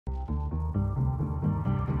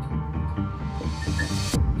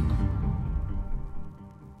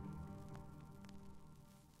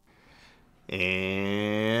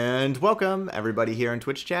And welcome everybody here in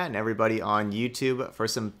Twitch chat and everybody on YouTube for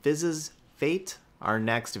some Fizz's Fate, our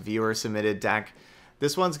next viewer submitted deck.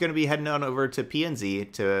 This one's going to be heading on over to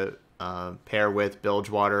PNZ to pair with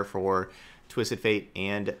Bilgewater for Twisted Fate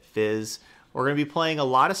and Fizz. We're going to be playing a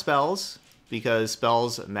lot of spells because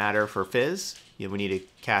spells matter for Fizz. We need to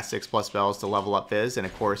cast 6+ spells to level up Fizz, and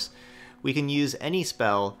of course we can use any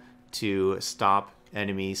spell to stop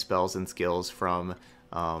enemy spells and skills from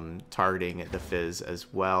targeting the Fizz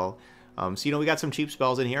as well. So, we got some cheap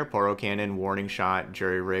spells in here: Poro Cannon, Warning Shot,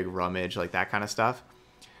 Jury Rig, Rummage, like that kind of stuff.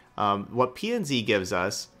 What PNZ gives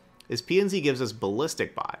us is PNZ gives us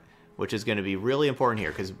Ballistic Bot, which is going to be really important here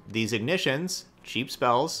because these ignitions, cheap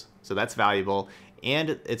spells, so that's valuable, and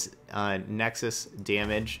it's Nexus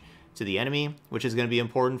damage to the enemy, which is going to be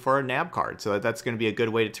important for our NAB card. So that's going to be a good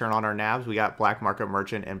way to turn on our NABs. We got Black Market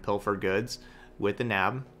Merchant and Pilfer Goods with the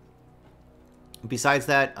NAB. Besides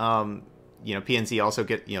that, PNC also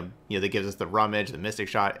that gives us the Rummage, the Mystic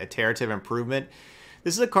Shot, Iterative Improvement.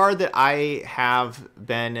 This is a card that I have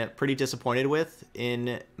been pretty disappointed with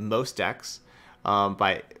in most decks.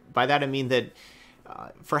 By that I mean that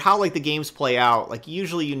for how the games play out,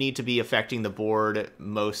 usually you need to be affecting the board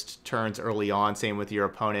most turns early on. Same with your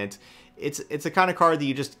opponent. It's a kind of card that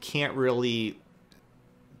you just can't really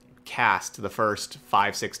cast the first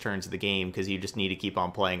 5-6 turns of the game because you just need to keep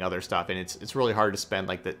on playing other stuff, and it's really hard to spend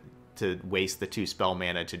to waste the 2 spell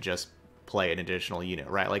mana to just play an additional unit,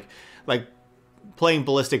 right? Like playing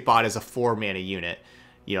Ballistic Bot as a 4 mana unit,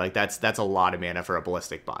 that's a lot of mana for a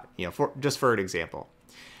Ballistic Bot, just for an example.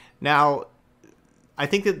 Now, I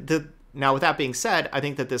think that with that being said, I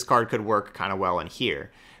think that this card could work kind of well in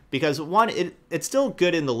here. Because one, it's still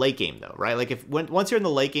good in the late game though, right? Once you're in the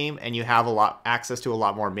late game and you have access to a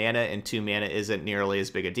lot more mana, and 2 mana isn't nearly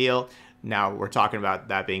as big a deal. Now we're talking about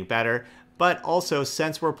that being better. But also,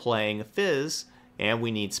 since we're playing Fizz and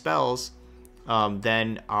we need spells,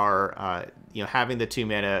 then our having the 2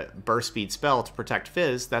 mana burst speed spell to protect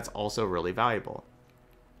Fizz, that's also really valuable.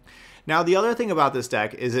 Now, the other thing about this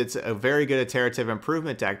deck is it's a very good Iterative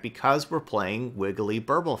Improvement deck because we're playing Wiggly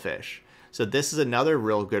Burblefish. So this is another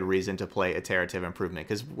real good reason to play Iterative Improvement,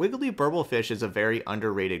 because Wiggly Burblefish is a very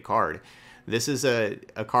underrated card. This is a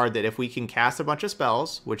card that if we can cast a bunch of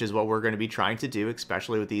spells, which is what we're going to be trying to do,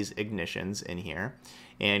 especially with these ignitions in here,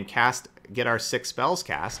 and get our 6 spells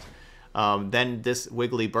cast, then this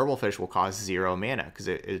Wiggly Burblefish will cost 0 mana, because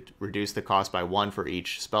it reduced the cost by 1 for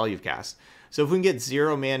each spell you've cast. So if we can get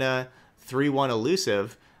 0 mana, 3/1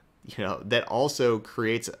 elusive, that also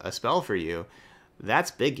creates a spell for you,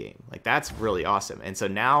 that's big game. That's really awesome. And so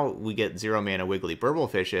now we get 0 mana Wiggly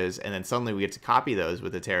Burblefishes, and then suddenly we get to copy those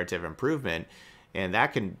with Iterative Improvement, and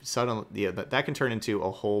that can turn into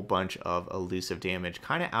a whole bunch of elusive damage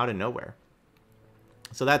kind of out of nowhere.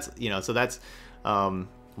 So that's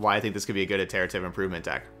why I think this could be a good Iterative Improvement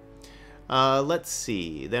deck. Let's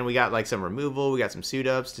see. Then we got some removal. We got some suit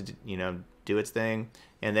ups to do its thing,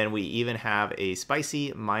 and then we even have a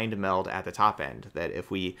spicy Mind Meld at the top end. That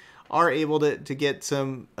if we are able to get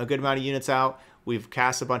a good amount of units out, we've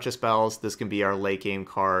cast a bunch of spells. This can be our late game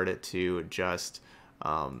card to just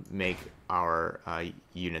make our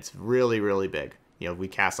units really, really big. We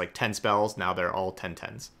cast 10 spells. Now they're all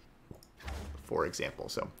 10/10s, for example.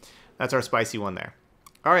 So that's our spicy one there.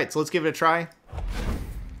 All right, so let's give it a try.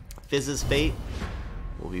 Fizz's Fate.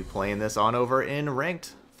 We'll be playing this on over in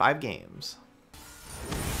ranked 5 games.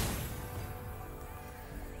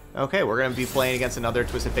 Okay, we're going to be playing against another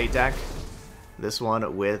Twisted Fate deck. This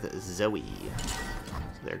one with Zoe. So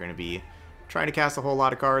they're going to be trying to cast a whole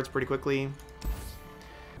lot of cards pretty quickly.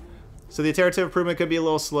 So the Iterative Improvement could be a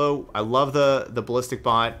little slow. I love the Ballistic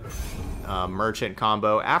Bot Merchant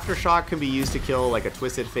combo. Aftershock can be used to kill a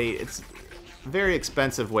Twisted Fate. It's a very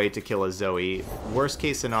expensive way to kill a Zoe. Worst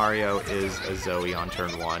case scenario is a Zoe on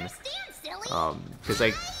turn 1. Because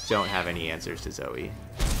I don't have any answers to Zoe.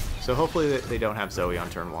 So hopefully they don't have Zoe on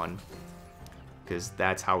turn 1, because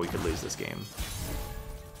that's how we could lose this game.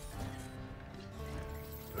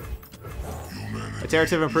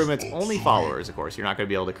 Iterative Improvement's only followers, of course. You're not going to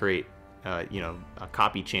be able to create,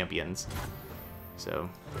 copy champions. So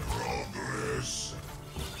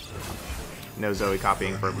no Zoe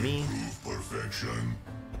copying for me.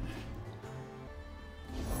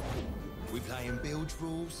 We playing bilge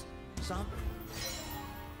rules, son?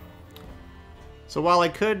 So while I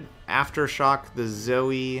could Aftershock the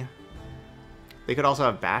Zoe, they could also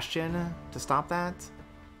have Bastion to stop that.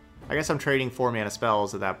 I guess I'm trading 4 mana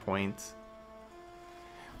spells at that point.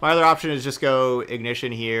 My other option is just go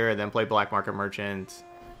Ignition here and then play Black Market Merchant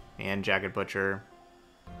and Jagged Butcher,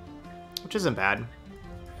 which isn't bad.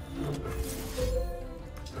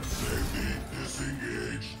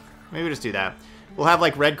 Maybe just do that. We'll have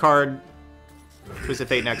like red card, Twisted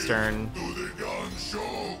Fate next turn.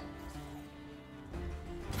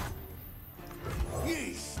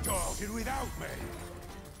 Ye started without me.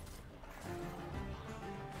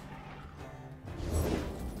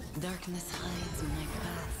 Darkness hides my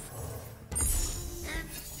path.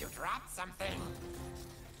 You dropped something.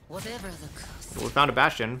 Whatever the cost. We found a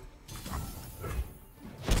Bastion.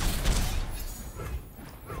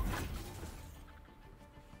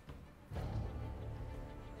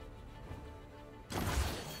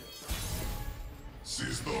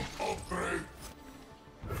 System upgrade.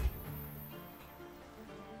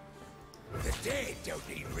 The dead don't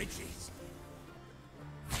need riches.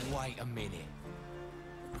 Wait a minute.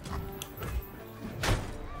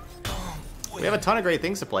 We have a ton of great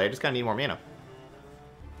things to play. I just gotta need more mana.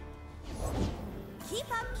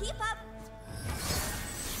 Keep up, keep up.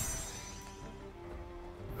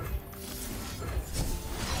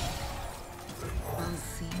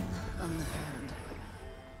 Unseen, unheard.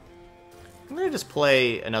 I'm gonna just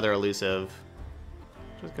play another elusive.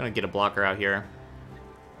 Just gonna get a blocker out here.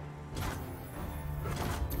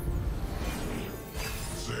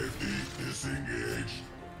 Safety disengaged.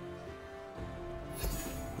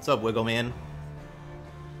 What's up, Wiggle Man?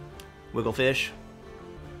 Wigglefish.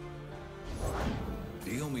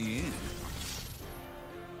 Deal me in.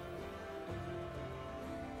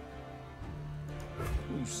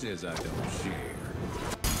 Who says I don't share?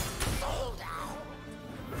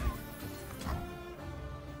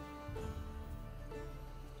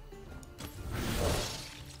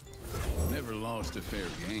 Never lost a fair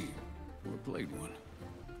game or played one.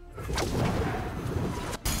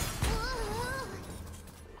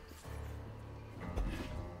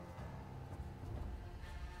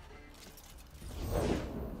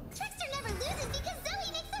 Trickster never loses because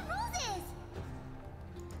Zoe makes the rules.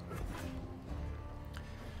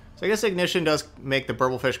 So I guess Ignition does make the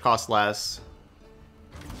Burblefish cost less.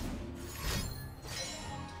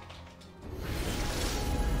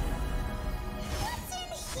 What's in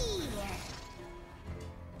here?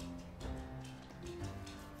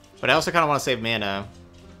 But I also kind of want to save mana.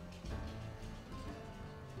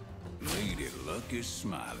 Lady Luck is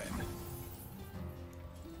smiling.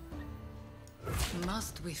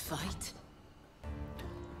 Must we fight?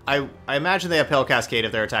 I imagine they have Pale Cascade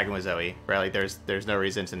if they're attacking with Zoe, right? Like there's no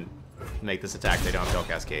reason to make this attack if they don't have Pale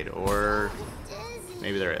Cascade. Or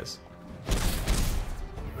maybe there is.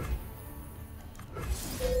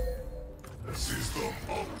 System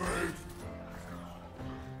upgrade.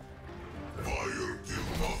 Fire till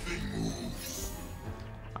nothing moves.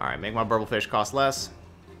 Alright, make my Burblefish cost less.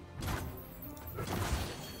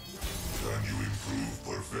 Can you improve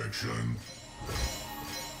perfection?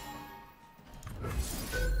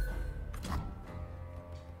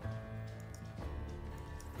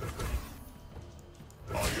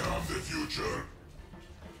 I am the future.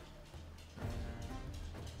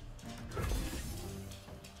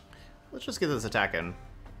 Let's just get this attack in.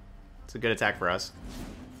 It's a good attack for us.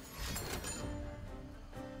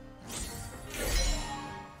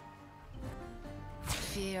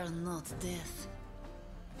 Fear not death.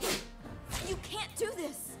 You can't do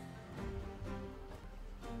this.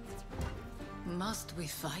 Must we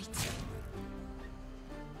fight?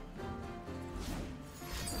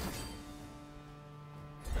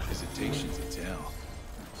 Hesitation to tell.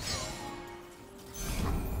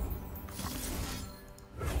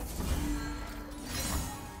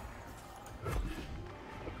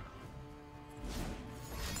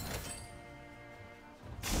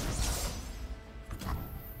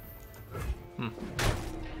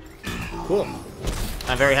 Cool.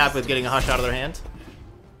 I'm very happy with getting a Hush out of their hand.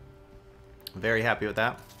 Very happy with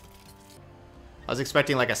that. I was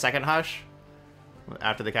expecting like a second Hush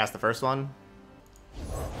after they cast the first one.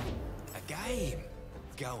 A game.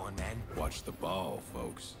 Go on, then. Watch the ball,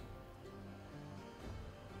 folks.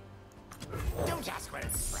 Don't ask where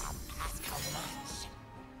it's from. Ask how much.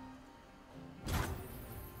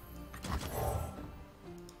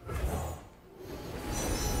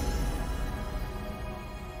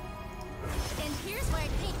 And here's where I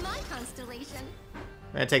paint my constellation.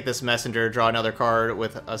 I'm gonna take this Messenger, draw another card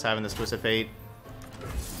with us having this Twisted Fate.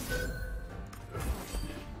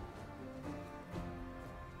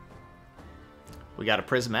 We got a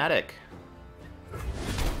Prismatic.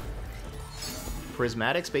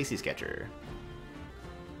 Prismatic Spacey Sketcher.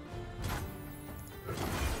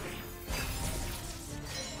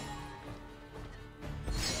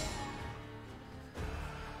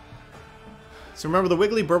 So remember, the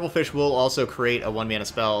Wiggly Burblefish will also create a 1-mana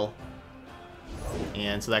spell.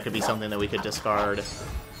 And so that could be something that we could discard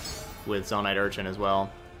with Zaunite Urchin as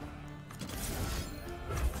well.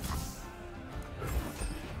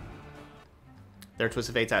 their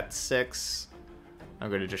Twisted Fate's at 6. I'm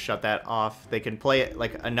going to just shut that off. They can play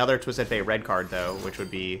like another Twisted Fate red card though, which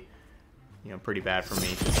would be, you know, pretty bad for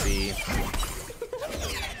me to see.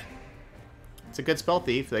 It's a good spell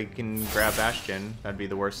thief. They can grab Bastion. That'd be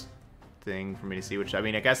the worst thing for me to see. Which, I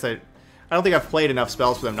mean, I guess that I don't think I've played enough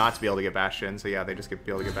spells for them not to be able to get Bastion. So yeah, they just be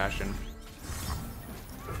able to get Bastion.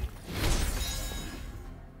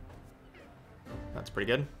 That's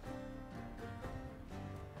pretty good.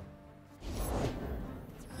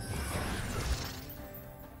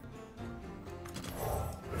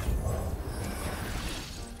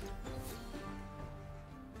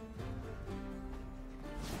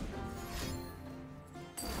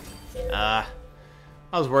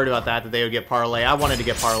 I was worried about that they would get Parlay. I wanted to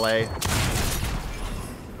get Parlay.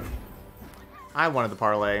 I wanted the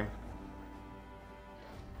Parlay.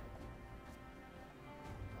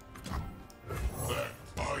 That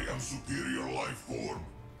I am superior life form.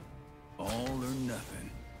 All or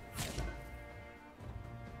nothing.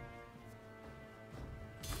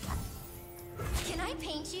 Can I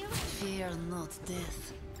paint you? Fear not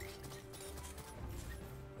death.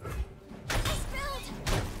 I spilled!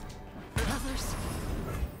 Others.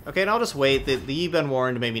 Okay, and I'll just wait. The Ye Been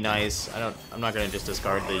Warned may be nice. I'm not gonna just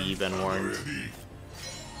discard the Ye Been Warned. Ready.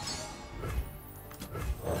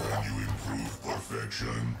 When you improve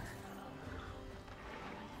perfection.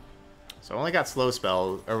 So I only got slow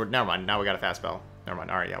spell, or never mind. Now we got a fast spell. Never mind.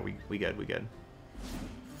 All right, yeah, we good. We good.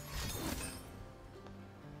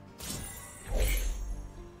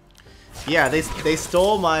 Yeah, they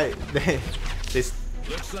stole my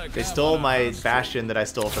they stole my Bastion that I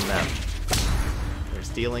stole from them. They're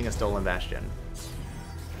stealing a stolen Bastion.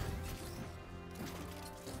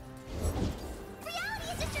 Reality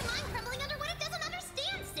is just your mind crumbling under what it doesn't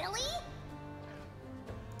understand, silly!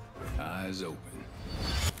 Eyes open.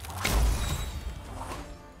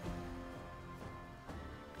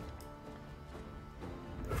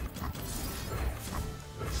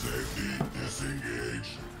 Safety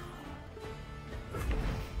disengage.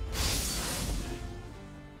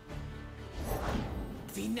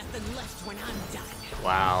 Be nothing left when I'm done.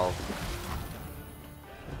 Wow.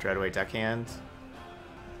 Dreadway Deckhand.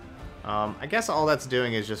 I guess all that's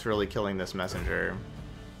doing is just really killing this messenger.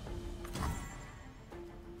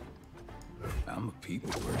 I'm a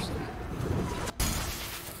people person.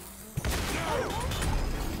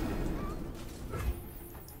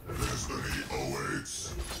 Destiny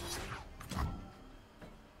awaits.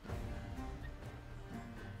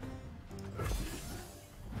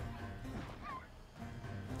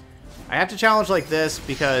 I have to challenge like this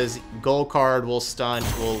because Gold Card will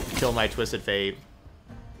kill my Twisted Fate.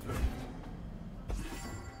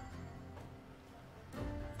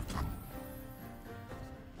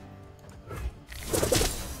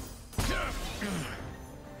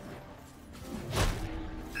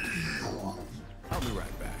 I'll be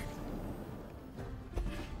right back.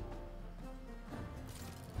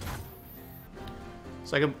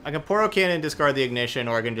 So I can Poro Cannon, discard the Ignition,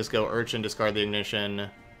 or I can just go Urchin, discard the Ignition.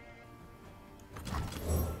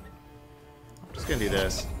 I'm just gonna do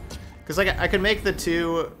this. Because I could make the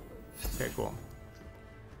two... Okay, cool.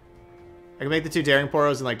 I can make the two Daring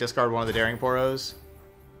Poros and like discard one of the Daring Poros.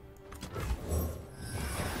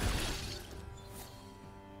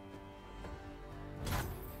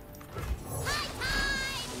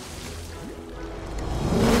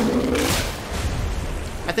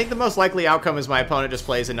 I think the most likely outcome is my opponent just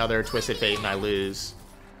plays another Twisted Fate and I lose.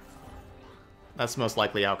 That's the most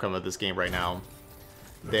likely outcome of this game right now.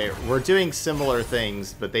 We're doing similar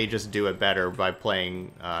things, but they just do it better by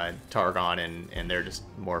playing Targon, and they're just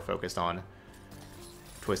more focused on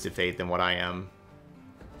Twisted Fate than what I am.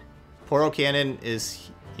 Poro Cannon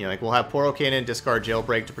is, you know, like we'll have Poro Cannon, discard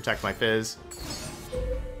Jailbreak to protect my Fizz.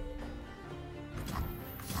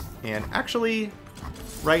 And actually,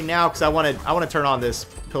 right now, because I want to turn on this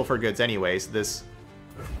Pilfer Goods anyways, this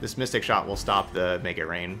Mystic Shot will stop the Make It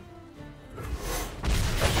Rain.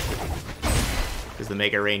 Because the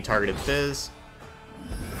Make It Rain targeted Fizz.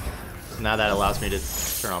 So now that allows me to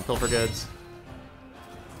turn on Pilfer Goods.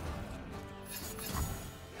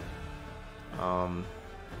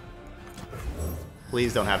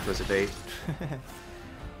 Please don't have Twisted Fate.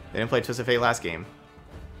 They didn't play Twisted Fate last game.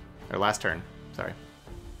 Or last turn, sorry.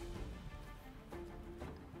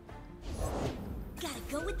 Gotta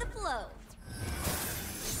go with the flow.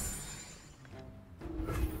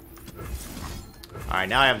 Alright,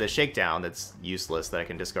 now I have the Shakedown that's useless that I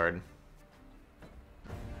can discard.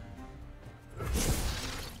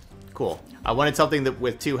 Cool. I wanted something that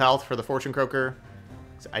with 2 health for the Fortune Croaker.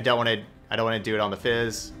 I don't want to do it on the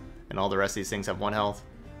Fizz, and all the rest of these things have 1 health.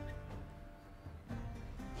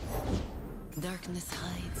 Darkness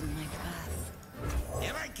hides my path.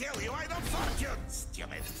 If I kill you, I don't fortune,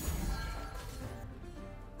 stupid.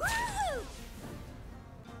 Woohoo!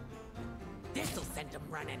 This'll send them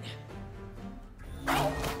running.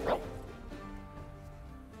 I'm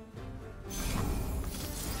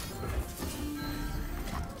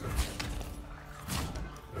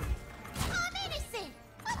innocent!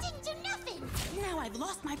 I didn't do nothing! Now I've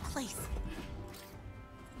lost my place.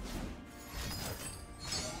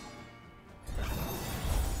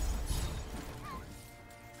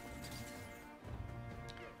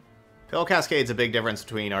 Pill Cascade's a big difference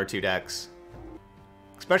between our two decks.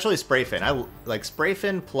 Especially Spray Fin. I like Spray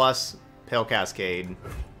Fin plus Pale Cascade.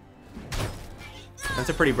 That's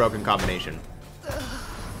a pretty broken combination.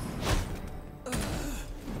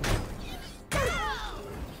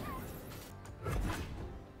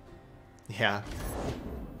 Yeah.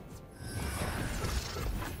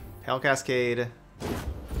 Pale Cascade, a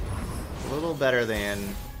little better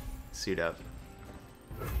than Suit Up.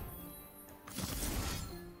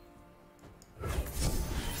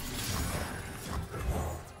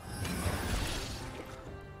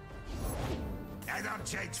 I don't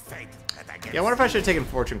change fate. But I get Yeah, I wonder if I should have taken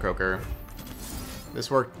Fortune Croaker.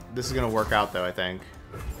 This is gonna work out though, I think.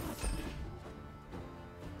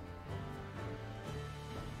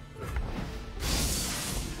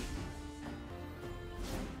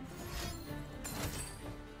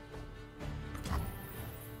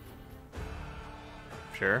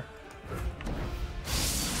 Sure.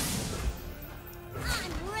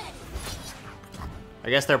 I'm ready! I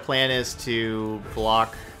guess their plan is to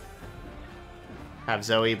block... have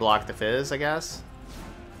Zoe block the Fizz, I guess?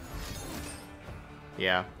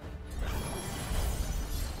 Yeah.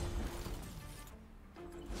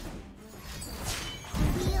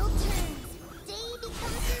 Wheel turns. Day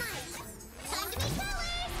becomes night. Time to make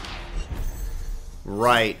colors!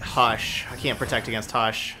 Right, Hush. I can't protect against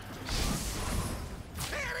Hush.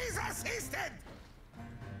 There is assistant.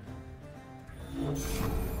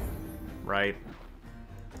 Right.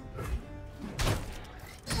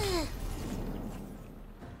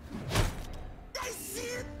 I see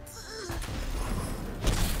it.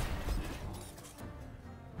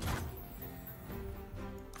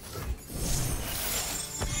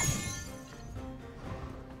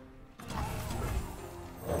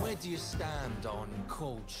 Where do you stand on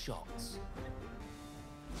cold shots?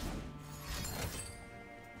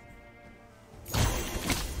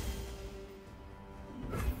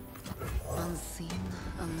 Unseen,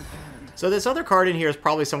 unheard. So this other card in here is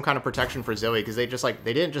probably some kind of protection for Zoe, because they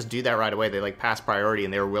didn't just do that right away. They like passed priority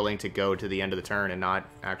and they were willing to go to the end of the turn and not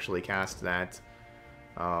actually cast that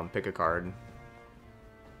pick a card.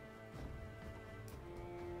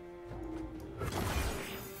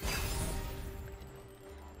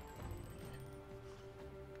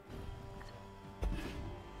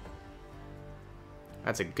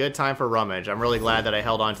 That's a good time for Rummage. I'm really glad that I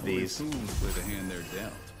held on to these. Fools play the hand they're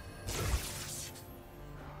dealt.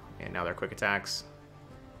 And now they're quick attacks.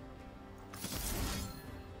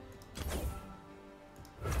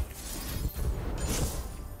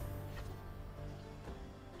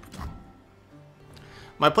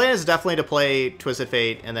 My plan is definitely to play Twisted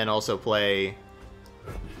Fate and then also play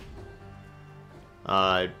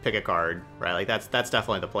pick a card, right? Like that's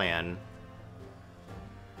definitely the plan.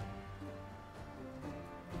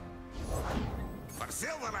 For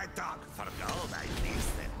silver I talk, for gold I feast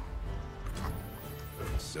it.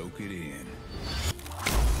 Soak it in.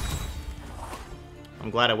 I'm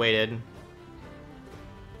glad I waited.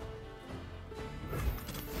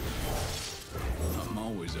 I'm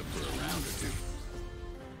always up for a round or two.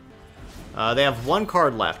 They have one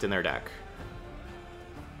card left in their deck.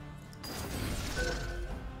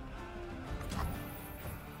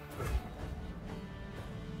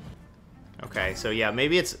 Okay, so yeah,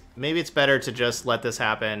 maybe it's better to just let this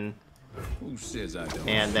happen, Who says I don't?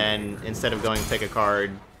 and then instead of going pick a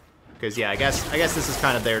card, because yeah, I guess this is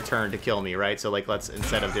kind of their turn to kill me, right? So like,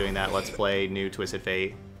 instead of doing that, let's play new Twisted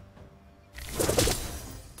Fate.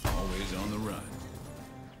 Always on the run.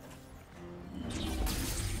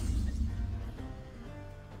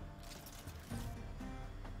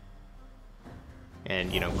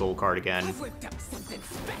 And, you know, gold card again. I've whipped up something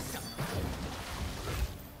special.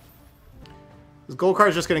 This gold card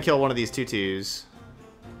is just going to kill one of these 2/2s.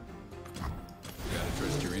 Gotta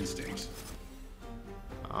trust your instincts.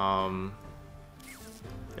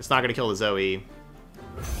 It's not going to kill the Zoe,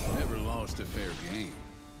 Never lost a fair game.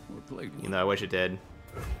 Or played one. even though I wish it did.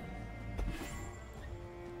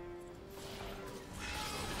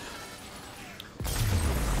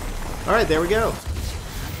 Alright, there we go.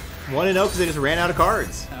 1-0 because they just ran out of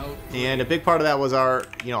cards. And a big part of that was our,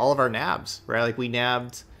 all of our nabs, right? Like we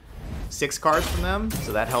nabbed 6 cards from them,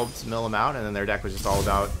 so that helped mill them out, and then their deck was just all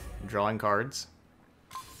about drawing cards.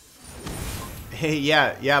 Hey,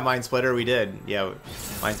 yeah, Mind Splitter, we did. Yeah,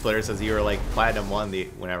 Mind Splitter says you were like Platinum 1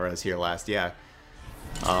 whenever I was here last, yeah.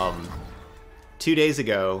 2 days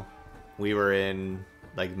ago, we were in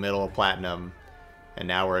like middle of Platinum, and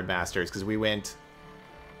now we're in Masters, because we went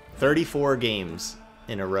 34 games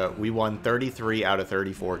in a row. We won 33 out of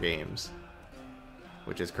 34 games,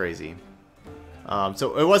 which is crazy.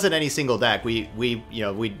 So it wasn't any single deck. We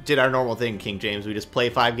did our normal thing, King James. We just play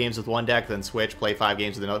 5 games with one deck, then switch, play 5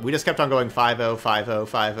 games with another. We just kept on going 5-0, 5-0,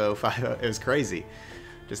 5-0, 5-0. It was crazy.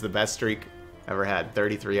 Just the best streak ever had.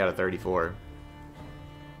 33 out of 34.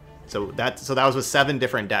 So that was with 7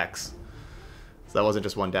 different decks. So that wasn't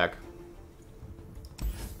just one deck.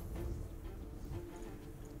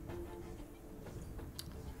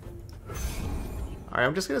 Alright,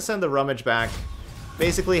 I'm just going to send the Rummage back.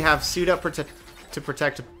 Basically have Suit Up to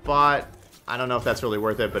protect bot. I don't know if that's really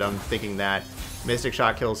worth it, but I'm thinking that Mystic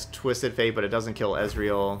Shot kills Twisted Fate, but it doesn't kill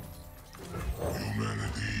Ezreal.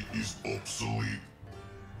 Humanity is obsolete.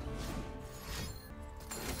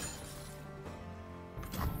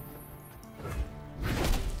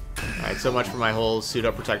 Alright, so much for my whole Suit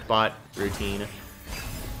Up Protect bot routine.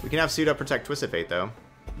 We can have Suit Up Protect Twisted Fate, though.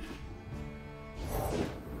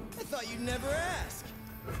 I thought you'd never ask.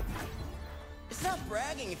 It's not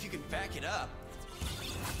bragging if you can back it up.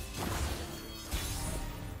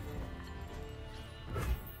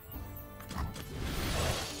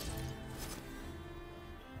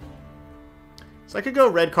 So I could go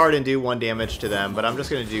red card and do 1 damage to them, but I'm just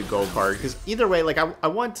going to do gold card, because either way, like, I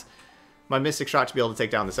want my Mystic Shot to be able to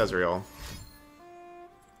take down this Ezreal.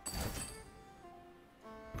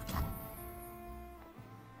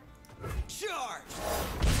 Charge!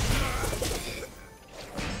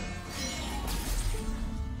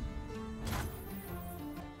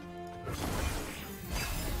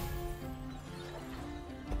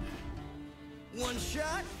 One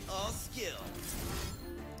shot, all skill.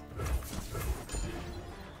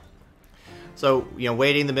 So,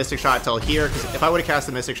 waiting the Mystic Shot till here, because if I would have cast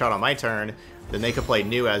the Mystic Shot on my turn, then they could play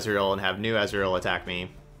new Ezreal and have new Ezreal attack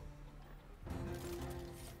me.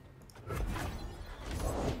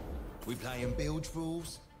 We playing bilge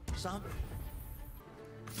rules, son?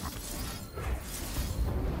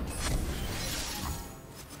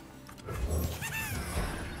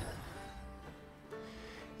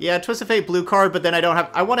 Yeah, Twisted Fate blue card, but then I don't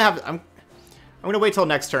have... I'm going to wait till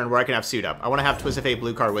next turn where I can have Suit Up. I want to have Twisted Fate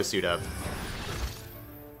blue card with Suit Up.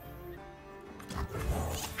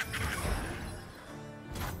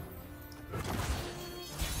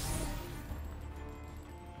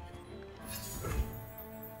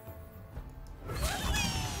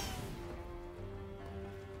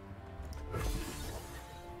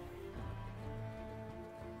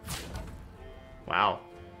 Wow.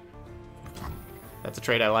 That's a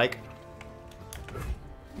trade I like.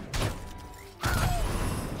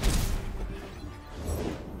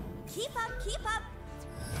 Keep up, keep up.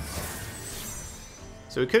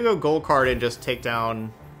 So we could go gold card and just take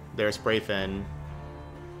down their Spray Fin.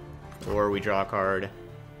 Or we draw a card.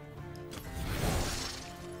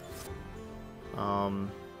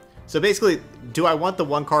 So basically, do I want the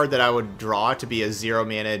 1 card that I would draw to be a 0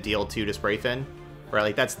 mana deal 2 to Spray Fin? Right,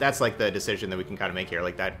 like that's like the decision that we can kind of make here.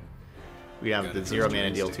 Like that, we have the 0 mana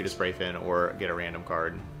deal 2 to Spray Fin or get a random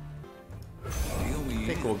card. I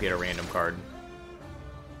think we'll get a random card.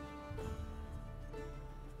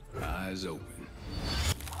 Eyes open.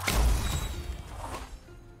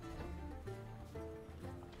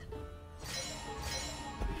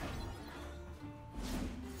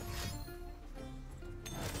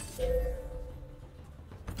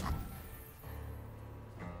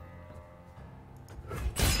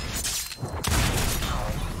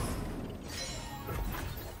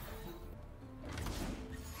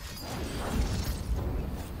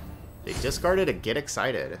 They discarded a Get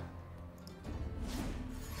Excited.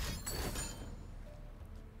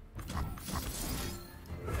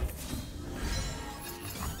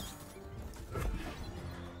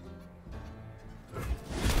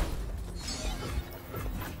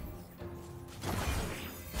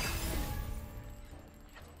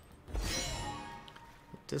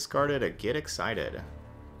 Discarded a Get Excited.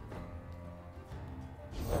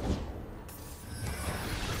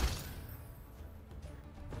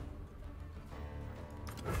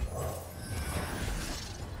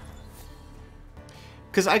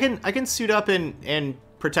 Because I can Suit Up and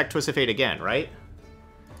protect Twisted Fate again, right?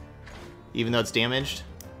 Even though it's damaged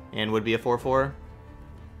and would be a 4/4.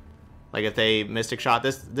 Like if they Mystic Shot,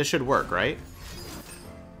 this should work, right?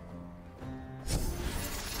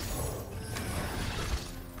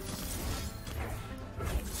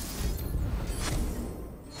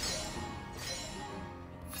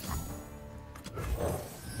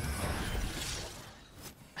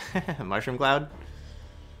 Mushroom Cloud?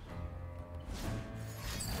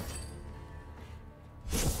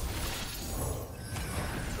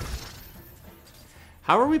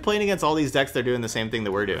 How are we playing against all these decks that are doing the same thing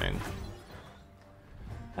that we're doing?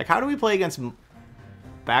 Like, how do we play against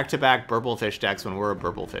back-to-back Burblefish decks when we're a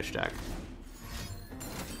Burblefish deck?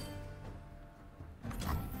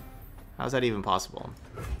 How's that even possible?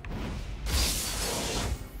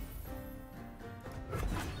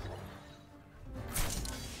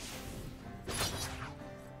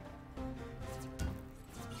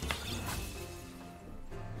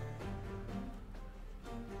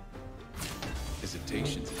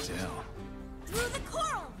 Hesitation to tell. Through the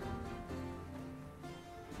coral!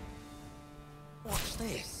 Watch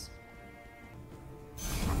this.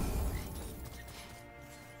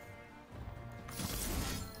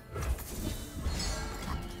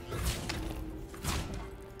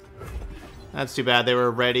 That's too bad. They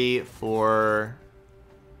were ready for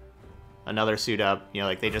another suit up. You know,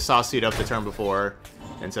 like they just saw suit up the turn before,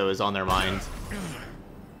 and so it was on their mind.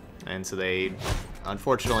 And so they,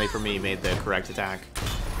 unfortunately for me, made the correct attack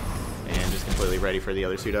and just completely ready for the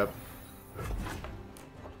other suit up.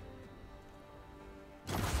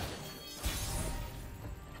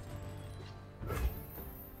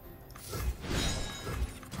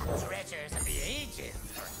 Treasures of the ages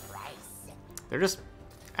for a price. They're just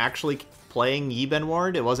actually playing Yiben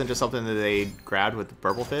Ward. It wasn't just something that they grabbed with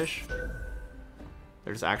Burblefish.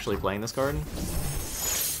 They're just actually playing this card.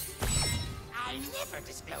 I never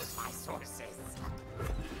disclose my sources.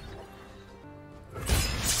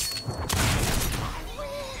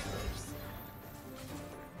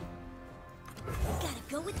 Gotta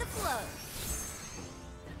go with the flow.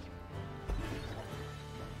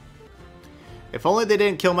 If only they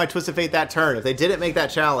didn't kill my Twisted Fate that turn. If they didn't make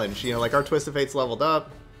that challenge, you know, like our Twisted Fate's leveled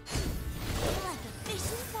up. Like a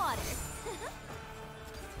fish in water.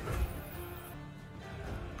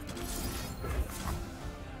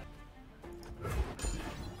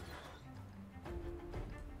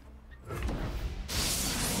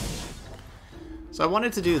 So I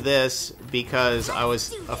wanted to do this because I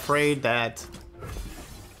was afraid that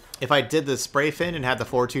if I did the Spray Fin and had the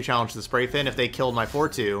 4-2 challenge the Spray Fin, if they killed my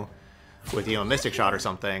 4-2 with, you know, a Mystic Shot or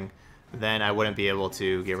something, then I wouldn't be able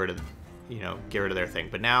to get rid of, you know, get rid of their thing.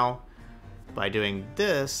 But now, by doing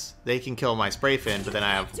this, they can kill my Spray Fin, but then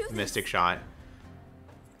I have Mystic Shot.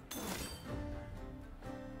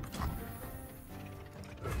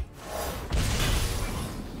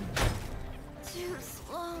 Too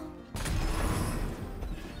slow.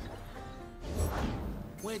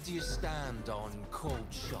 Where do you stand on cold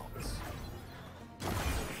shots?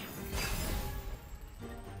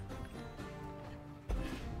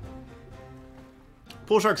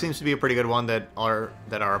 Pool Shark seems to be a pretty good one that our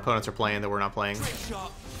opponents are playing that we're not playing. Trick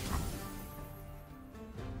shot.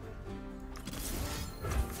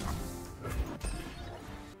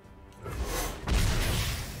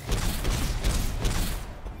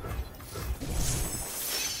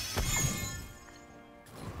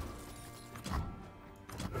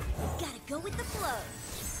 Gotta go with the flow.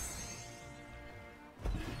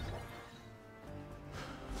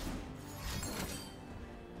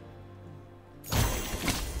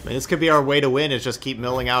 I mean, this could be our way to win, is just keep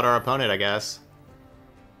milling out our opponent, I guess.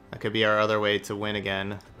 That could be our other way to win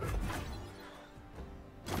again.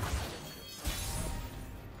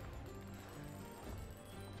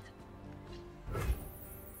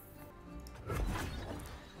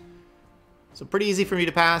 So pretty easy for me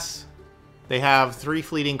to pass. They have 3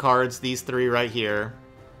 fleeting cards. These 3 right here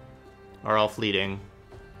are all fleeting.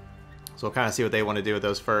 So we'll kind of see what they want to do with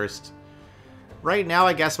those first. Right now,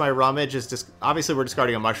 I guess my Rummage is just... Obviously, we're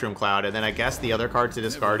discarding a Mushroom Cloud, and then I guess the other card to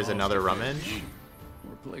discard is another Rummage.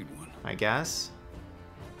 Or played one. I guess.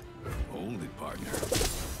 Only partner.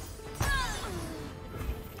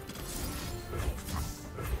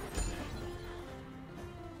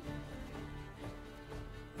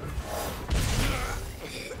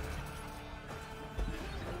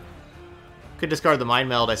 Could discard the Mind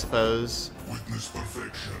Meld, I suppose. Witness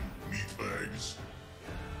perfection, meat bags.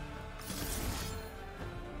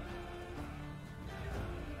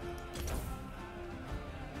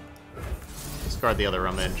 Discard the other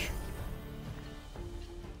Rummage.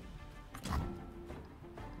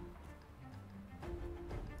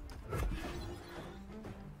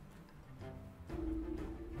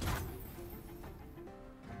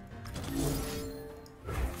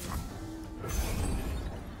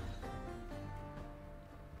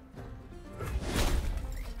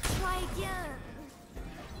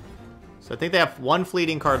 So I think they have one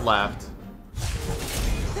fleeting card left. Check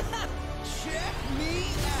me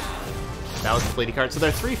out. That was the fleeting card. So there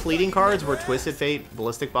are 3 fleeting cards were Twisted Fate,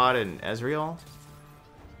 Ballistic Bot, and Ezreal.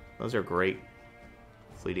 Those are great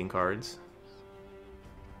fleeting cards.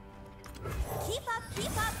 Keep up,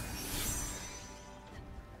 keep up.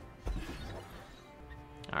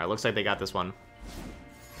 Alright, looks like they got this one.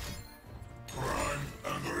 Prime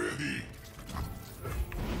and ready.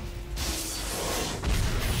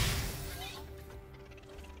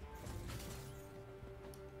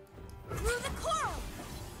 Through the coral.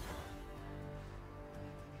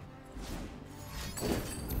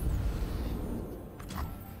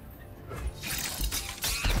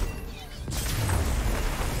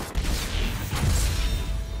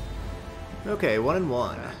 Okay,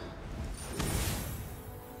 1-1.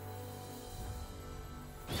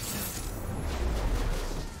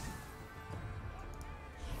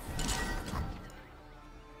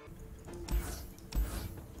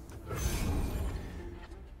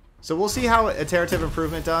 So we'll see how Iterative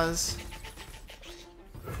Improvement does.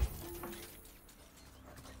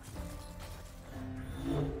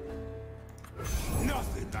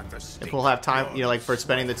 Nothing like the If we'll have time, you know, like for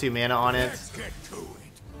spending the 2 mana on it. Let's get to it.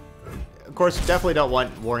 Of course, definitely don't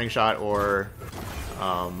want Warning Shot or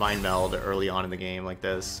Mind Meld early on in the game like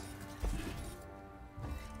this.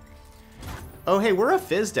 Oh, hey, we're a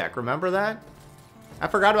Fizz deck. Remember that? I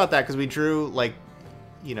forgot about that because we drew, like,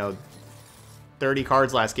 you know, 30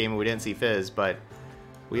 cards last game and we didn't see Fizz, but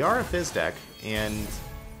we are a Fizz deck, and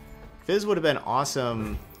Fizz would have been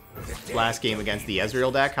awesome last game against the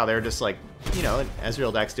Ezreal deck, how they were just like, you know,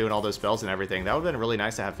 Ezreal deck's doing all those spells and everything. That would have been really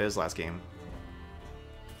nice to have Fizz last game.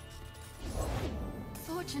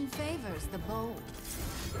 Fortune favors the bold.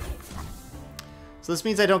 So this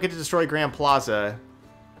means I don't get to destroy Grand Plaza.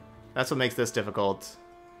 That's what makes this difficult.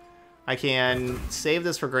 I can save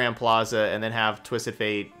this for Grand Plaza and then have Twisted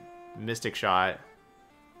Fate, Mystic Shot.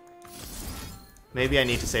 Maybe I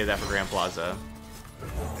need to save that for Grand Plaza.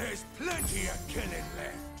 There's plenty of killing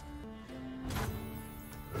left.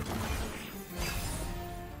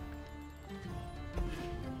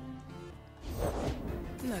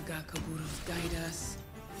 Nagakaburu's guide us.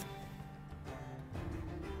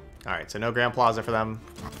 Alright, so no Grand Plaza for them.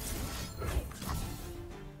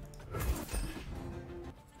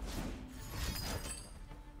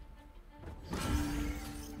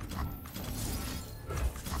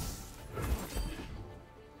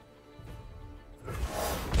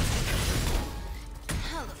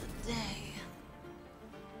 Hell of a day.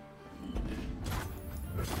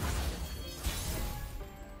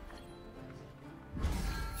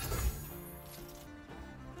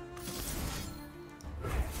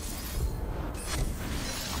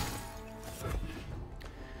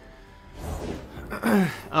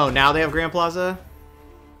 Oh, now they have Grand Plaza?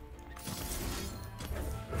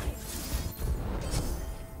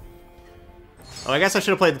 Oh, I guess I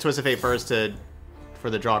should have played the Twisted Fate first for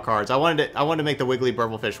the draw cards. I wanted to make the Wiggly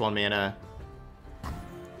Burblefish 1 mana.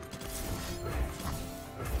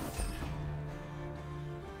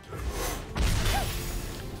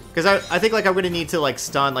 Because I think like I'm gonna need to like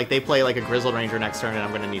stun, like they play like a Grizzled Ranger next turn and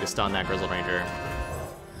I'm gonna need to stun that Grizzled Ranger.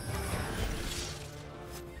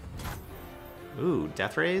 Ooh,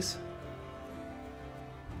 Death Rays?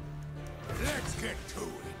 Let's get to it.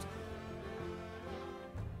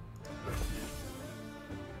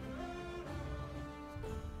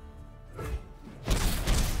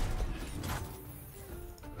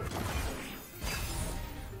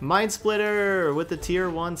 Mind Splitter with the tier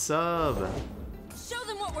 1 sub. Show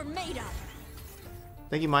them what we're made of.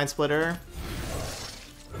 Thank you, Mind Splitter.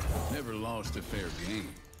 Never lost a fair game.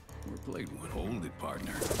 Or played one. Hold it,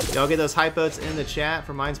 partner. Y'all get those hype votes in the chat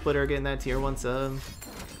for Mind Splitter getting that tier 1 sub.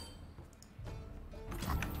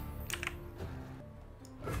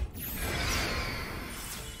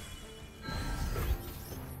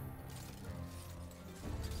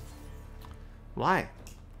 Why?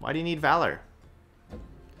 Why do you need Valor?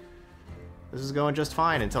 This is going just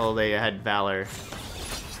fine until they had Valor.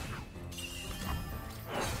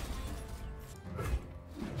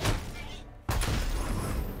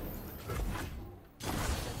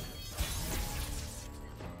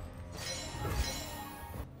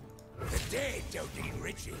 The dead don't need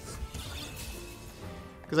riches.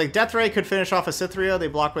 Because like Death Ray could finish off a Cytherea, they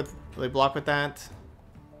block with that.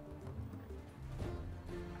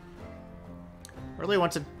 Really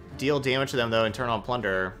want to deal damage to them though and turn on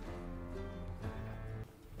Plunder.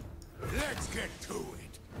 Let's get to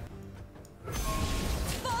it.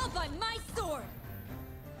 Fall by my sword.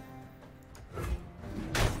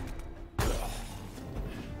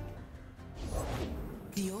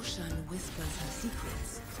 The ocean whispers her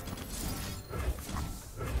secrets.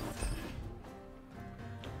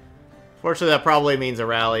 Fortunately, that probably means a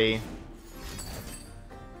rally.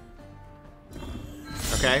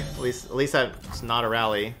 Okay, at least that's not a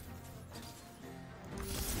rally.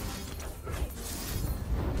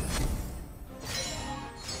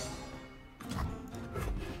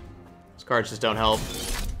 These cards just don't help.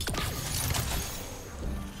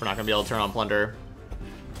 We're not gonna be able to turn on Plunder.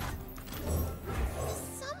 The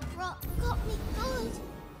sun rock got me good.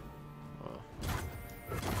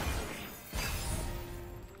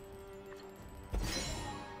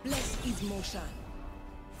 Bless is motion.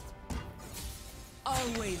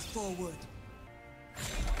 Always forward.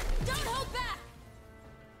 Don't hold back!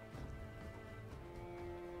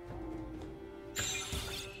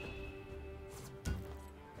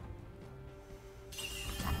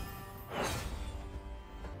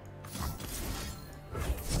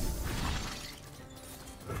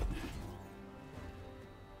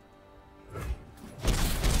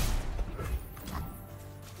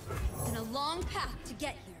 Been a long path to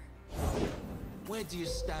get here. Where do you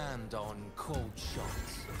stand on cold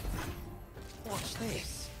shots? Watch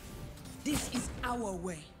this. This is our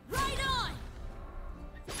way. Right on!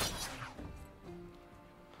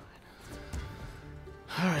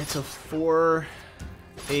 Alright, so 4,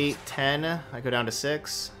 8, 10. I go down to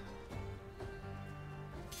 6.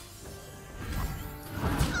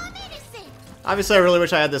 I'm innocent. Obviously, I really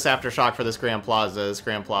wish I had this Aftershock for this Grand Plaza. This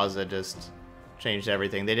Grand Plaza just changed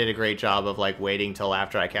everything. They did a great job of like waiting till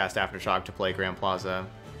after I cast Aftershock to play Grand Plaza.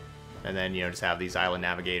 And then, you know, just have these island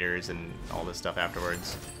navigators and all this stuff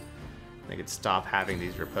afterwards. They could stop having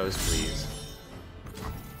these repose, please.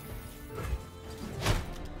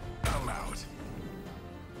 I'm out.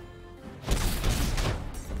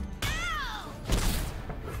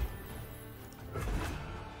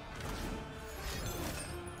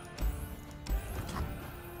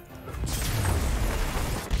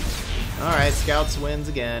 Alright, Scouts wins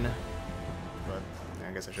again. But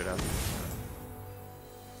I guess I should have.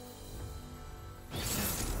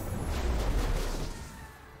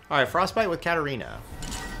 Alright, Frostbite with Katarina.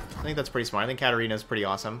 I think that's pretty smart. I think Katarina's pretty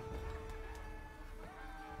awesome.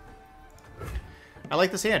 I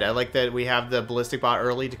like this hand. I like that we have the Ballistic Bot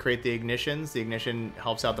early to create the ignitions. The ignition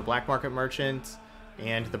helps out the Black Market Merchant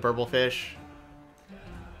and the Burblefish.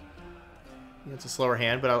 It's a slower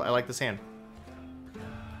hand, but I like this hand.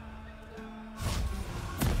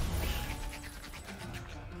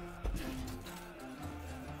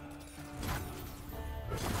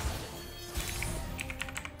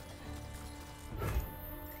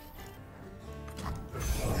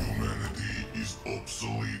 Humanity is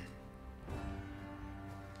obsolete.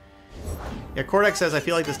 Yeah, Cortex says, I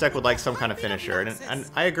feel like this deck would like some kind of finisher, and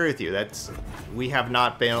I agree with you. We have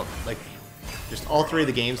not been, like, just all three of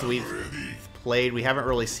the games that we've played, we haven't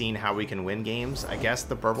really seen how we can win games. I guess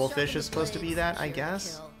the Burblefish is supposed to be that, I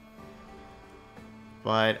guess.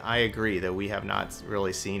 But I agree that we have not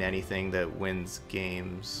really seen anything that wins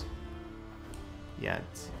games yet.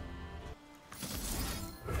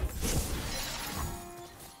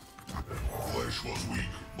 Flesh was weak.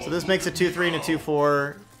 So this makes a 2-3 and a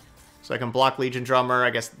 2-4. So I can block Legion Drummer. I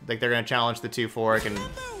guess like they're gonna challenge the 2-4. I can,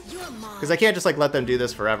 because I can't just like let them do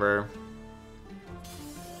this forever.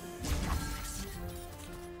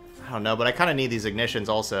 I don't know, but I kind of need these ignitions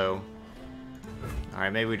also. All right,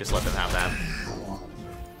 maybe we just let them have that.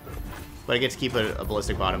 But I get to keep a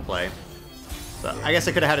Ballistic Bot in play. So I guess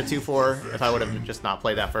I could have had a 2-4 if I would have just not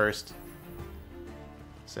played that first.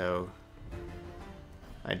 So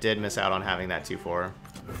I did miss out on having that 2-4.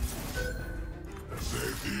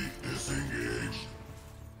 Safety disengaged.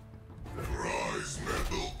 Rise,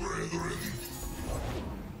 metal brethren.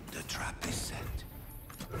 The trap is set.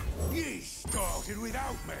 Ye started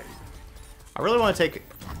without me. I really want to take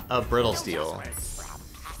a Brittle Steel.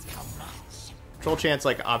 Control Chance,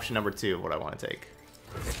 like option number 2 of what I want to take.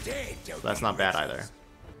 So that's not bad either.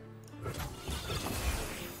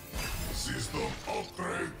 System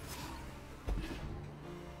upgrade.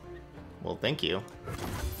 Well, thank you.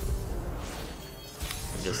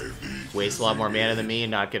 Just waste a lot more mana than me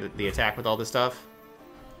and not get the attack with all this stuff.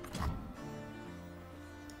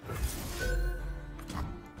 Can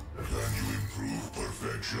you improve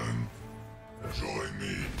perfection? Join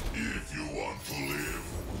me if you want to live.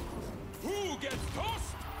 Who gets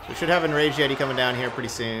tossed? We should have Enraged Yeti coming down here pretty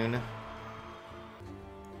soon.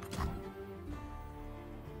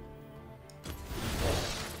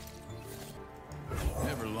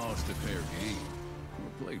 Never lost a fair game.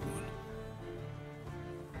 Or played one.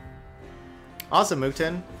 Awesome,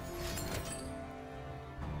 Mukten.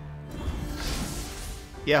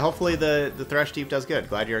 Yeah, hopefully the Thresh Deep does good.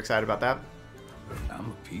 Glad you're excited about that.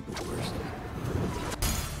 I'm a people person.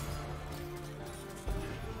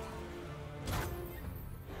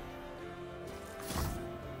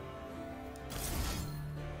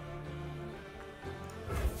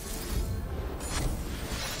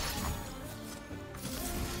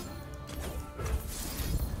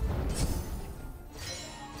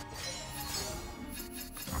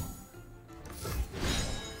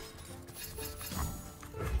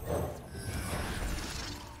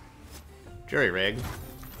 Jury rig.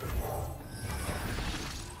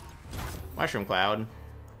 Mushroom cloud.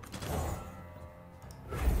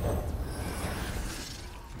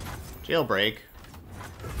 Jailbreak.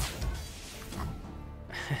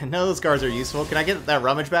 None of those cards are useful. Can I get that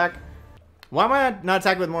rummage back? Why am I not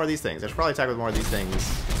attacking with more of these things? I should probably attack with more of these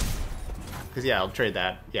things. Because, yeah, I'll trade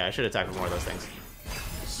that. Yeah, I should attack with more of those things.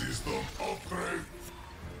 System upgrade.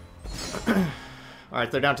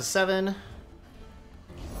 Alright, they're down to 7.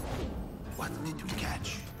 What did we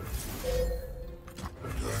catch?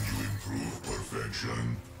 Can you improve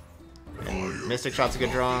perfection? And Mystic Shot's a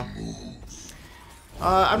good draw.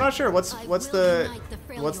 I'm not sure. What's the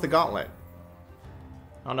gauntlet?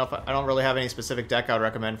 I don't know if I don't really have any specific deck I would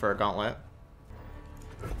recommend for a gauntlet.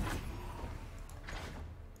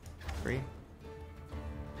 3.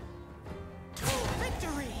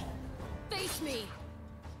 Victory! Face me!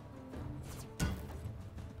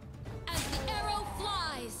 As the arrow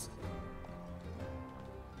flies!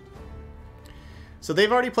 So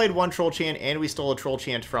they've already played one Troll Chant, and we stole a Troll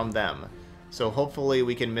Chant from them. So hopefully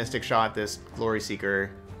we can Mystic Shot this Glory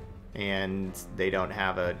Seeker, and they don't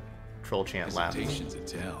have a Troll Chant left.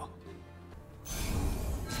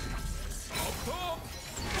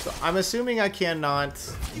 So I'm assuming I cannot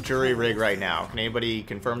Jury Rig right now. Can anybody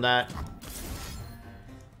confirm that?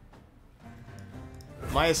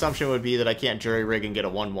 My assumption would be that I can't Jury Rig and get a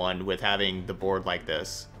 1/1 with having the board like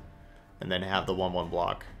this, and then have the 1/1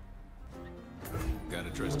 block. Gotta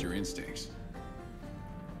trust your instincts.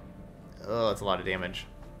 Oh, that's a lot of damage.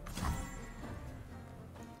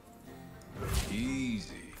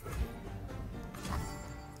 Easy.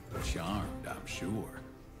 Charmed, I'm sure.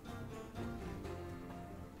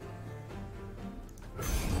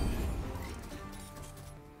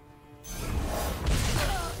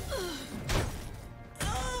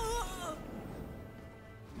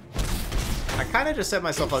 I kind of just set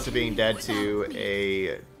myself up to being dead to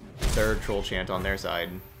a third Troll Chant on their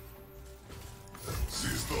side.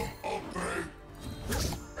 System upgrade.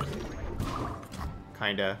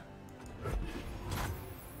 Kinda.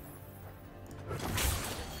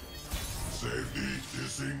 Safety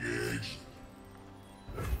disengaged.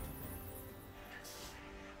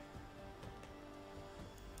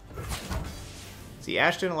 See,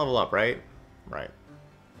 Ash didn't level up, right? Right.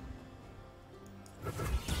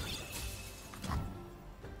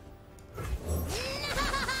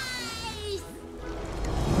 Nice!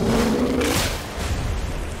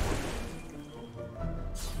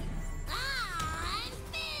 I'm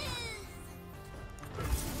Fizz!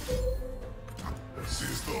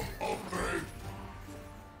 System upgrade.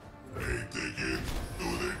 A ticket to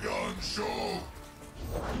the gun show.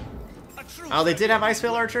 Oh, they did have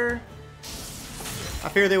Icefield Archer? I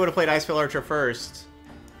figured they would have played Icefield Archer first.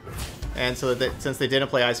 And so that since they didn't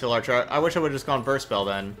play Icefield Archer, I wish I would have just gone Burst Spell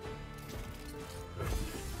then.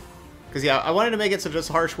 Because, yeah, I wanted to make it so just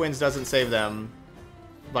Harsh Winds doesn't save them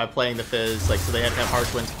by playing the Fizz. Like, so they had to have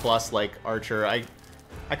Harsh Winds plus, like, Archer. I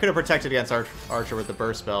could have protected against Archer with the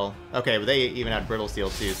Burst Spell. Okay, but they even had Brittle Steel,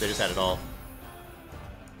 too, so they just had it all.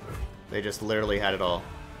 They just literally had it all.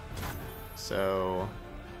 So...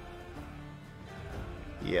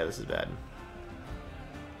 yeah, this is bad.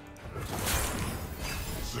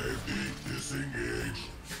 Safety disengaged.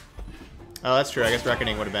 Oh, that's true. I guess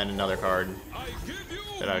Reckoning would have been another card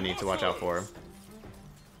that I would need to watch out for.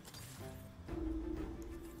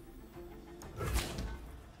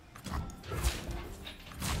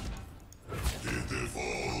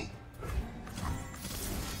 Pitiful.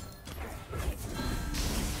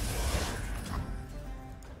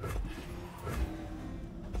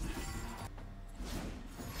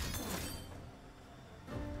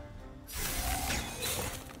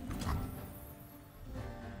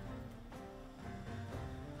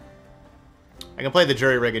 I can play the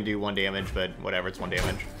Jury Rig and do 1 damage, but whatever, it's 1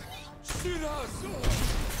 damage.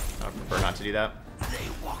 I prefer not to do that. They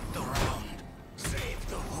walked around. Save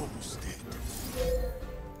the homestead.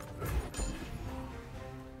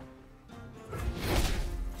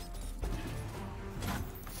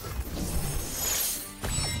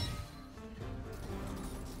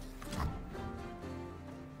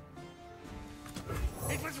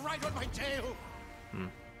 It was right on my tail!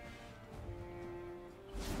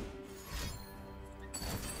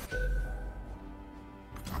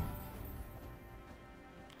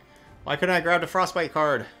 Why couldn't I grab the Frostbite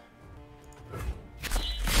card?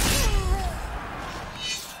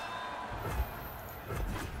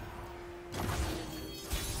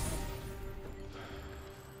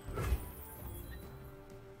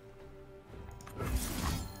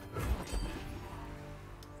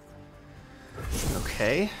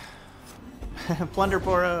 Okay. Plunder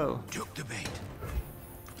Poro. Took the bait.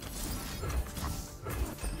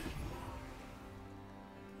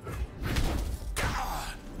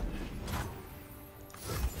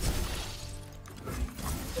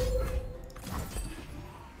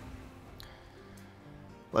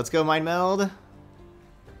 Let's go, Mind Meld.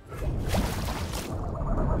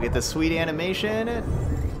 We get the sweet animation.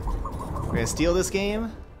 We're gonna steal this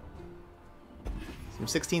game. Some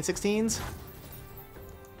 16-16s.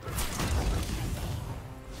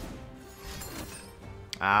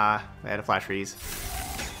 Ah, I had a flash freeze.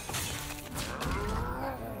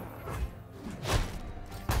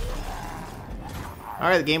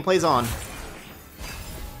 Alright, the game plays on.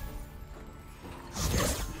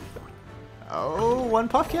 Oh, one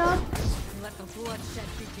puff cap? Let the bloodshed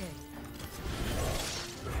begin.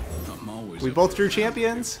 We both drew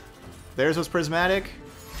champions. Theirs was prismatic.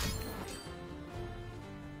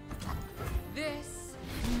 This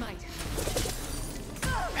might.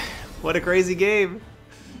 What a crazy game.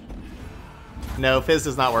 No, Fizz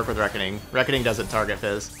does not work with Reckoning. Reckoning doesn't target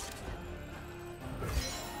Fizz.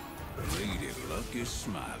 Lady Luck is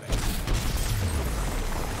smiling.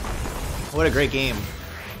 What a great game.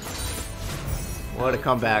 What a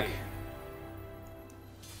comeback.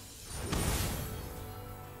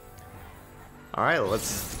 Alright,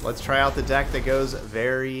 let's try out the deck that goes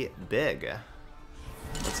very big.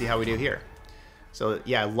 Let's see how we do here. So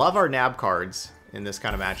yeah, I love our nab cards in this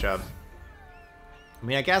kind of matchup. I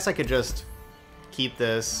mean, I guess I could just keep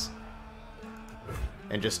this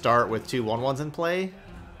and just start with 2 1/1s in play.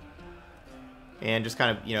 And just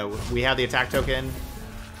kind of, you know, we have the attack token.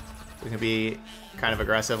 We can be kind of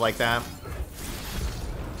aggressive like that.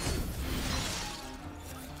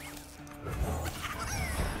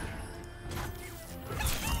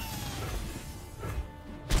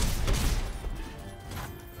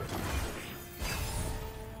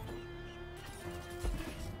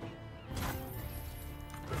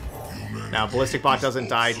 Now, Ballistic Bot doesn't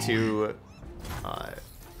die to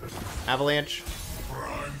Avalanche.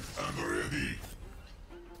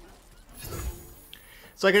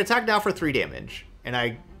 So I can attack now for 3 damage, and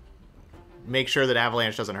I make sure that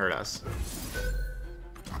Avalanche doesn't hurt us.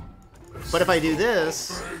 But if I do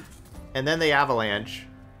this, and then they Avalanche,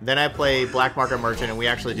 then I play Black Market Merchant, and we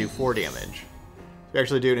actually do 4 damage. We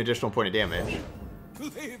actually do an additional point of damage.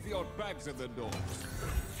 Leave your bags at the door.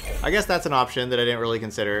 I guess that's an option that I didn't really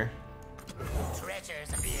consider.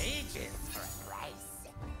 Treasures of the ages for a price.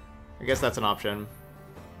 I guess that's an option.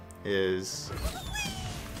 Is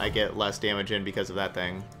I get less damage in because of that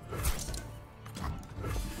thing.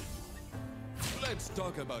 Let's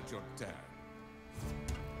talk about your dad.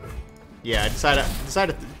 Yeah, I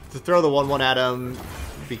decided to throw the 1/1 at him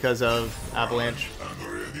because of Avalanche.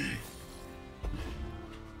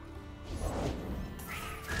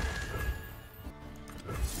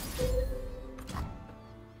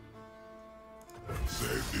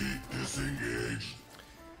 Safety disengaged.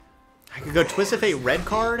 I could go Twisted Fate red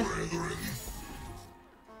card.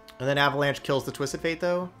 And then Avalanche kills the Twisted Fate,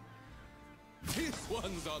 though. This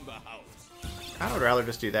one's on the house. I would rather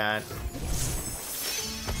just do that.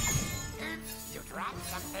 You dropped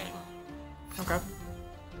something. Okay.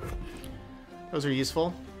 Those are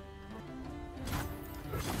useful.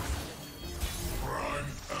 Prime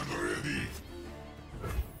and ready.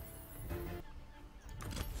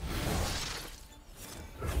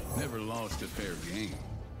 Never lost a fair game,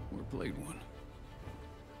 or played one.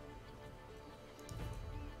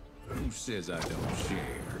 Who says I don't share?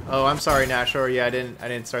 Oh, I'm sorry, Nashor. Yeah, I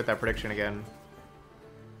didn't start that prediction again.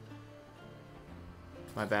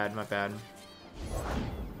 My bad, my bad.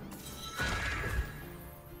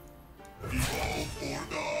 Evolve or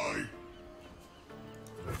die.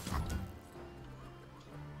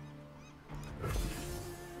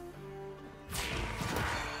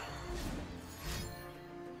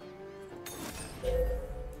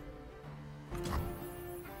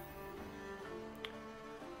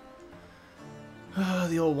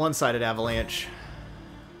 The old one-sided Avalanche.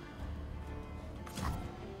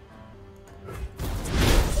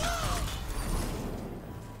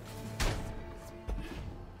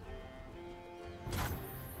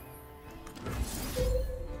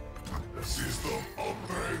 System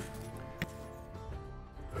upgrade.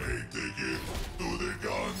 A ticket to the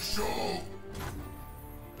gun show.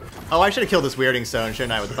 Oh, I should have killed this Weirding Stone,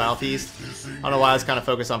 shouldn't I, with the Vile Feast? I don't know why I was kind of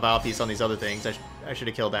focused on Vile Feast on these other things. I should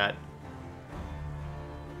have killed that.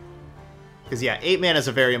 Because, yeah, 8 mana is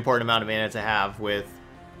a very important amount of mana to have with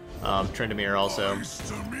Tryndamere also. Nice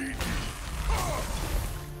to meet you.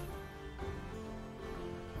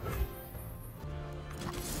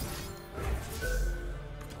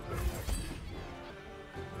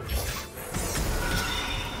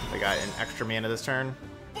 I got an extra mana this turn.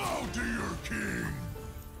 Bow to your king.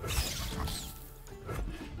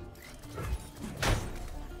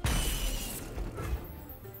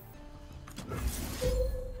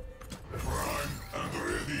 Prime and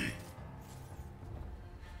ready.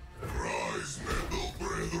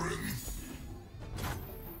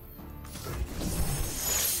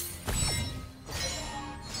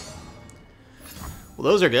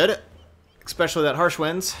 Well, those are good. Especially that Harsh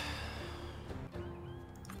Winds.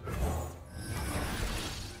 Can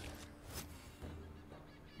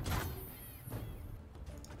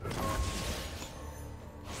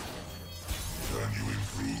you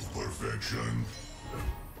improve perfection?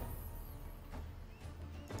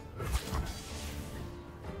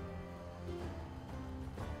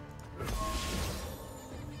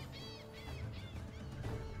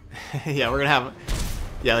 Yeah, we're gonna have...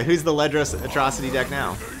 Yeah, like, who's the Ledros Atrocity deck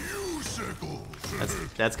now?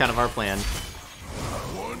 That's kind of our plan.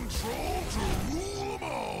 One troll to rule them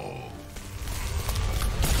all.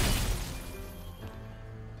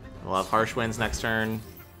 We'll have Harsh Winds next turn.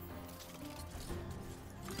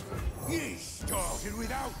 Ye started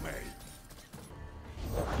without me.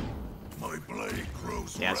 My blade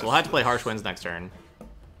grows. Yeah, so we'll have to play Harsh Winds next turn.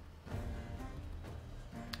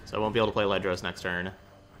 So I won't be able to play Ledros next turn.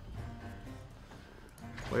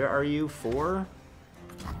 Where are you? 4?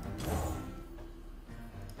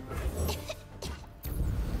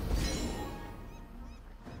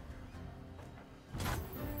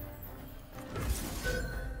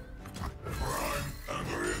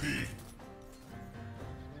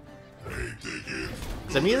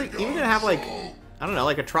 So I'm even gonna have, like, I don't know,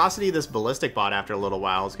 like Atrocity, this Ballistic bot after a little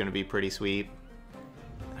while is gonna be pretty sweet.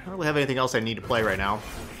 I don't really have anything else I need to play right now.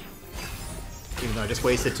 Even though I just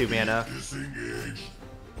wasted 2 mana. Disengage.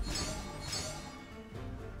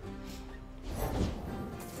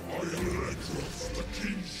 I am Ledros, the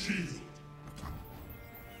King's Shield.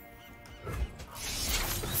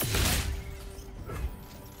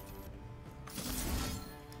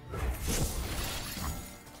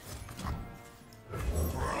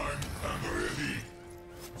 Prime and ready.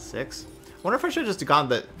 6? Wonder if I should have just gone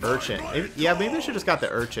the Urchin. Yeah, maybe I should have just got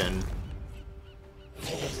the Urchin.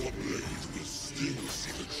 All the blades will still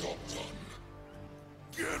see the job done.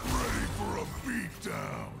 Get ready for a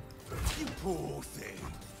beatdown. You poor thing.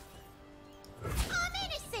 I'm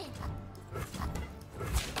innocent.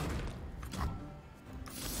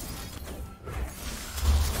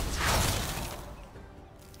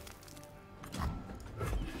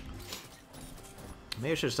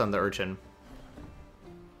 Maybe I should have done the Urchin.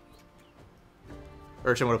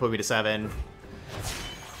 Urchin would have put me to 7.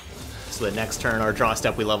 So the next turn, our draw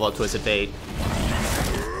step, we level up Twisted Fate.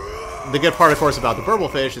 The good part, of course, about the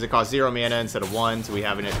Burblefish is it costs 0 mana instead of 1, so we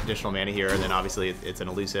have an additional mana here, and then obviously it's an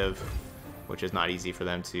elusive, which is not easy for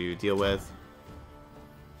them to deal with.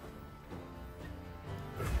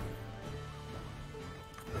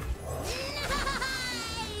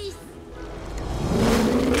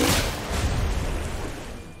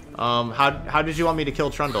 Nice. How did you want me to kill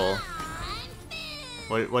Trundle?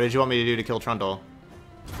 What did you want me to do to kill Trundle?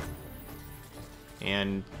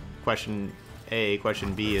 And question A,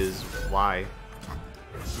 question B is why?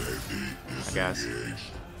 Safety I guess.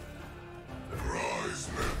 disengaged. Rise,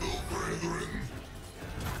 metal brethren.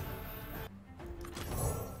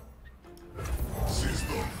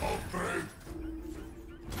 System upgrade.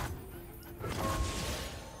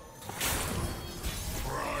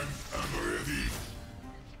 Prime and ready.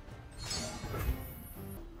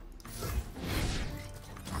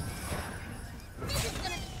 This is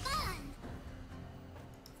gonna be fun.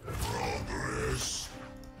 Progress.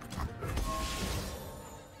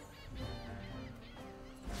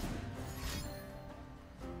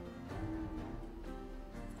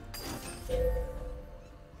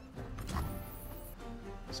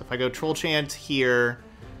 So if I go Troll Chant here,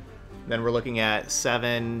 then we're looking at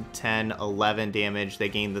 7, 10, 11 damage. They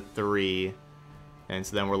gain the 3. And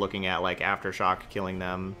so then we're looking at, like, Aftershock killing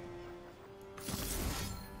them.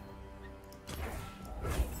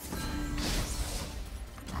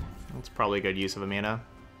 That's probably a good use of a mana.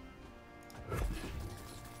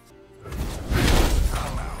 You're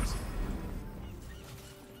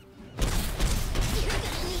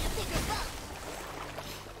gonna need a bigger boat.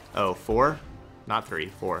 Oh, 4? Not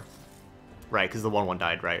 3, 4. Right, because the 1/1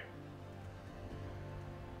 died, right.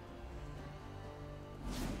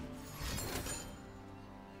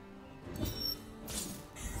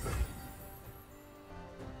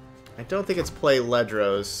 I don't think it's play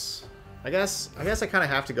Ledros. I guess I kind of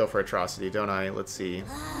have to go for Atrocity, don't I? Let's see.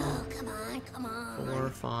 Oh, come on, come on. 4,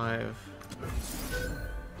 5.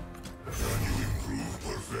 Can you improve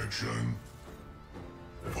perfection?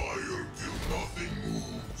 Fire till nothing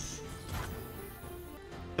moves.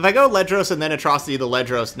 If I go Ledros and then Atrocity the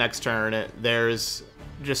Ledros next turn, there's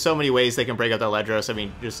just so many ways they can break up their Ledros. I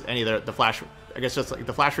mean, just any of the Flash... I guess just like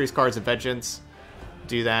the Flash Freeze cards and Vengeance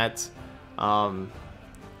do that.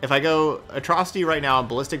 If I go Atrocity right now on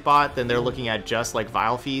Ballistic Bot, then they're looking at just like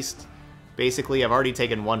Vile Feast. Basically, I've already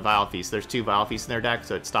taken 1 Vile Feast. There's 2 Vile Feasts in their deck,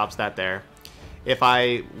 so it stops that there. if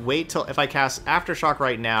I wait till, if I cast Aftershock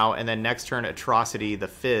right now and then next turn Atrocity the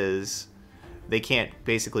Fizz, they can't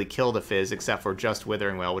basically kill the Fizz except for just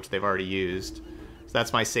Withering Wail, which they've already used. So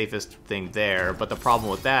that's my safest thing there. But the problem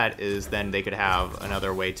with that is then they could have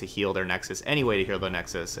another way to heal their Nexus, any way to heal their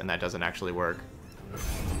Nexus, and that doesn't actually work.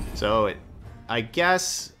 So I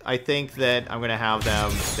guess I think that I'm going to have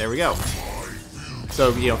them, there we go.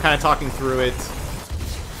 So, you know, kind of talking through it,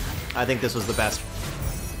 I think this was the best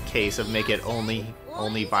case of make it only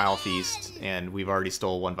Vile Feast, and we've already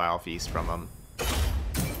stole one Vile Feast from them.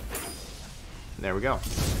 There we go.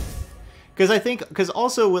 Because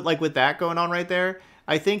also with that going on right there,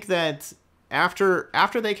 I think that after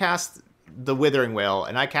they cast the Withering Wail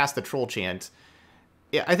and I cast the Troll Chant,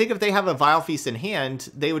 I think if they have a Vile Feast in hand,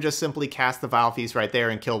 they would just simply cast the Vile Feast right there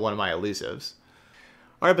and kill one of my elusives.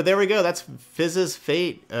 All right, but there we go. That's Fizz's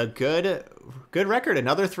Fate. A good record.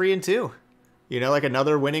 Another 3-2. You know, like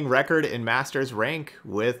another winning record in Masters rank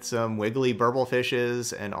with some Wiggly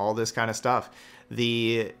Burblefishes and all this kind of stuff.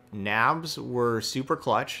 The nabs were super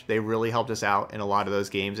clutch. They really helped us out in a lot of those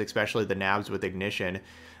games, especially the nabs with Ignition.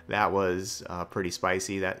 That was pretty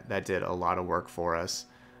spicy. That did a lot of work for us.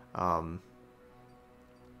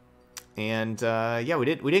 Yeah, we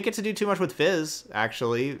didn't get to do too much with Fizz,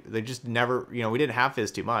 actually. They just never, you know, we didn't have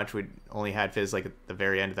Fizz too much. We only had Fizz like at the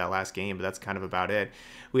very end of that last game, but that's kind of about it.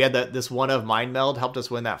 We had this one of Mind Meld helped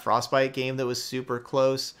us win that Frostbite game that was super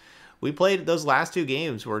close. We played those last two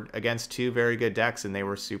games were against two very good decks, and they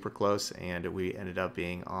were super close, and we ended up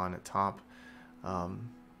being on top.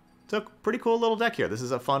 So pretty cool little deck here. This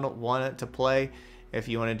is a fun one to play. If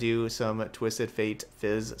you want to do some Twisted Fate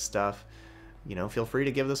Fizz stuff, you know, feel free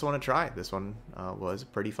to give this one a try. This one was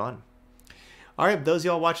pretty fun. All right, those of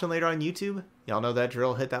y'all watching later on YouTube, y'all know that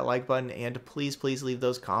drill. Hit that like button, and please leave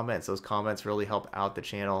those comments. Those comments really help out the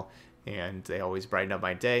channel, and they always brighten up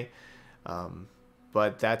my day.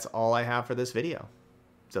 But that's all I have for this video.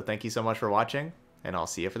 So thank you so much for watching, and I'll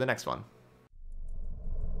see you for the next one.